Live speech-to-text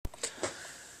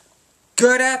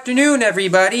Good afternoon,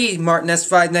 everybody. Martin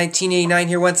S51989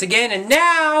 here once again, and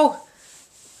now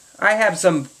I have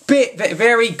some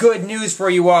very good news for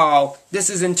you all.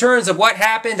 This is in terms of what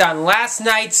happened on last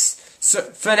night's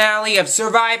finale of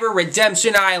Survivor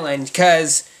Redemption Island,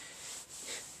 and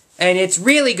it's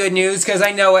really good news because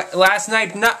I know last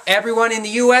night not everyone in the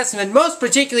U.S. and most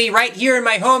particularly right here in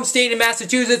my home state of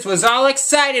Massachusetts was all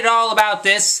excited all about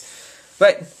this,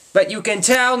 but you can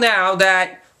tell now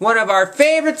that one of our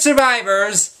favorite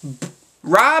survivors,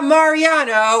 Rob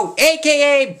Mariano,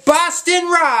 aka Boston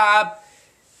Rob,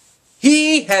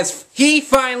 he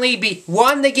finally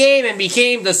won the game and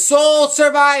became the sole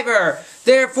survivor.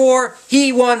 Therefore,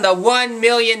 he won the $1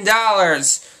 million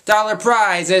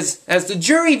prize as the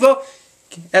jury's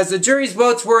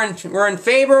votes were in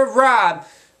favor of Rob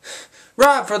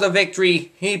for the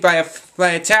victory. By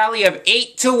a tally of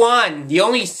 8-1. The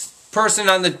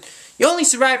only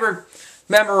survivor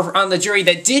member on the jury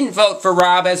that didn't vote for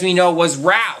Rob, as we know, was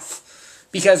Ralph,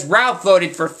 because Ralph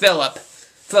voted for Phillip.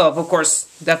 Phillip, of course,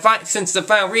 since the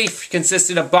final reef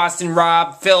consisted of Boston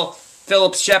Rob,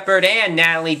 Phillip Sheppard, and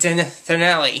Natalie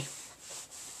Terenelli,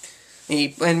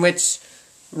 in which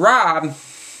Rob,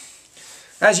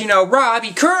 as you know,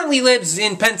 he currently lives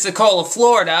in Pensacola,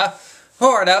 Florida,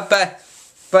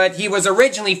 but he was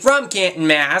originally from Canton,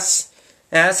 Mass.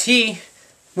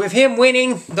 With him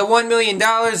winning the $1 million,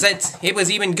 it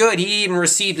was even good. He even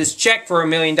received his check for $1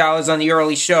 million on the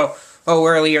early show,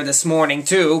 earlier this morning,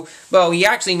 too. Well, he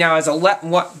actually now has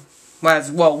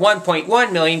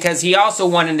 $1.1 million, because he also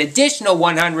won an additional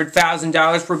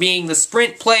 $100,000 for being the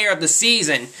Sprint Player of the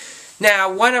Season. Now,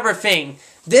 one other thing.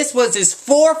 This was his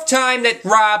 4th time that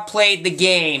Rob played the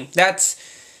game. That's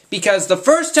because the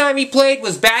first time he played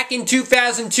was back in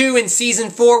 2002 in Season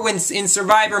 4 in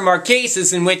Survivor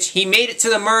Marquesas, in which he made it to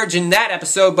the merge in that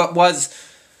episode, but he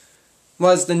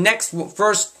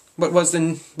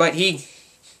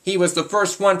was the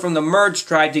first one from the merge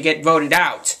tribe to get voted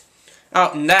out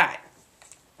in that.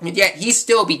 And yet he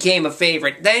still became a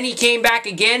favorite. Then he came back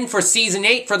again for Season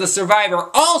 8 for the Survivor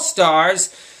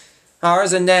All-Stars,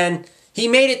 and then he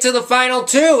made it to the final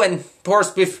 2, and of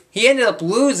course he ended up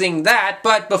losing that,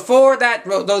 but before that,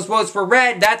 those votes were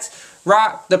read. That's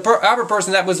Rob. The other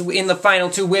person that was in the final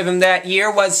 2 with him that year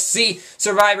was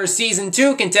Survivor Season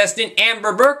 2 contestant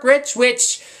Amber Birkrich,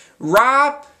 which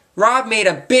Rob made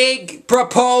a big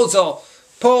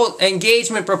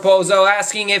engagement proposal,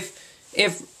 asking if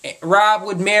Rob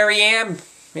would marry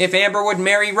if Amber would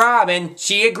marry Rob, and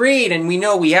she agreed, and we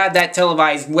know we had that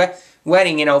televised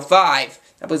wedding in 2005.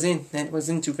 That was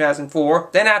in 2004.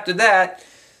 Then after that,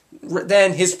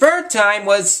 his 3rd time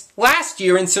was last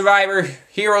year in Survivor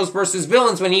Heroes vs.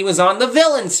 Villains when he was on the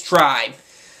Villains tribe.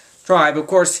 Of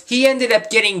course, he ended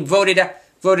up getting voted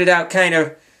out kind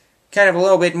of a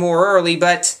little bit more early,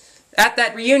 but at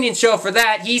that reunion show for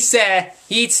that, he said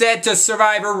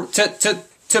to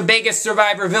biggest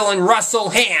Survivor villain Russell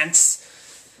Hantz,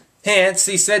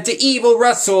 he said to evil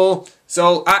Russell,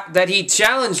 that he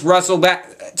challenged Russell back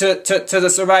to the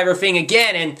Survivor thing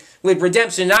again, and with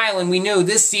Redemption Island, we knew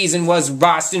this season was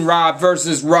Boston Rob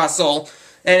versus Russell,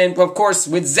 and of course,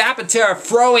 with Zapatera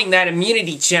throwing that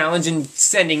immunity challenge and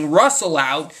sending Russell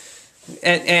out,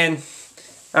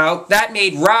 that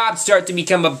made Rob start to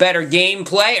become a better game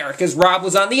player, because Rob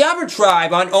was on the other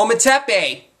tribe, on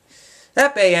Ometepe,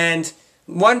 and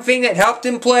one thing that helped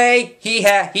him play, he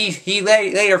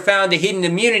later found a hidden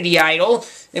immunity idol,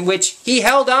 in which he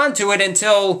held on to it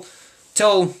until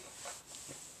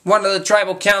one of the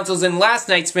tribal councils in last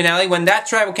night's finale, when that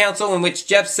tribal council in which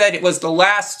Jeff said it was the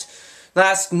last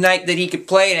night that he could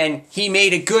play it, and he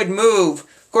made a good move.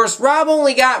 Of course, Rob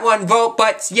only got 1 vote,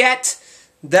 but yet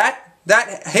that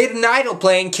hidden idol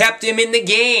playing kept him in the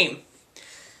game.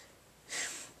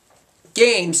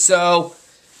 So,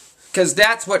 because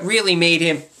that's what really made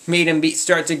him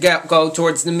start to go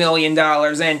towards the $1 million,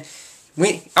 and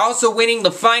also winning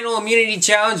the final immunity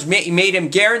challenge made him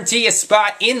guarantee a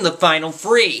spot in the final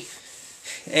 3.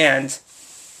 And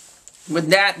with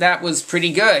that was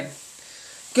pretty good.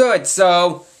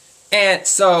 So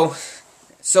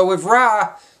with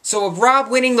Rob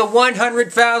winning the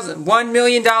 $1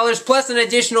 million plus an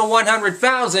additional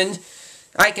 $100,000,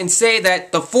 I can say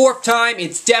that the 4th time,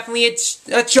 it's definitely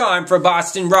a charm for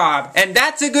Boston Rob. And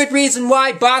that's a good reason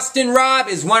why Boston Rob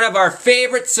is one of our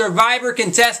favorite Survivor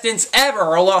contestants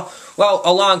ever,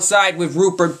 alongside with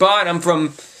Rupert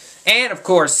Bonham and of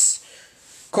course,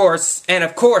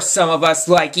 some of us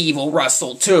like Evil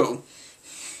Russell too.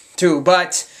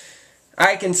 But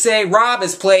I can say Rob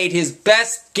has played his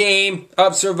best game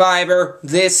of Survivor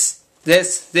this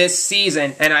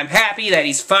season, and I'm happy that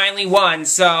he's finally won.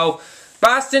 So,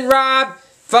 Boston Rob,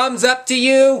 Thumbs up to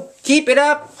you. Keep it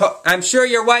up. I'm sure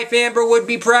your wife Amber would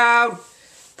be proud.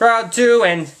 Proud too,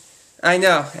 and I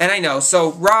know.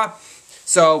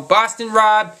 So Boston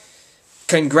Rob,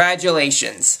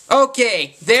 congratulations.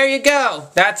 Okay, there you go.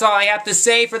 That's all I have to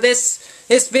say for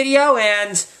this video,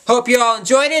 and hope you all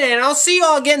enjoyed it, and I'll see you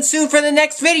all again soon for the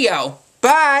next video.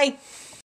 Bye!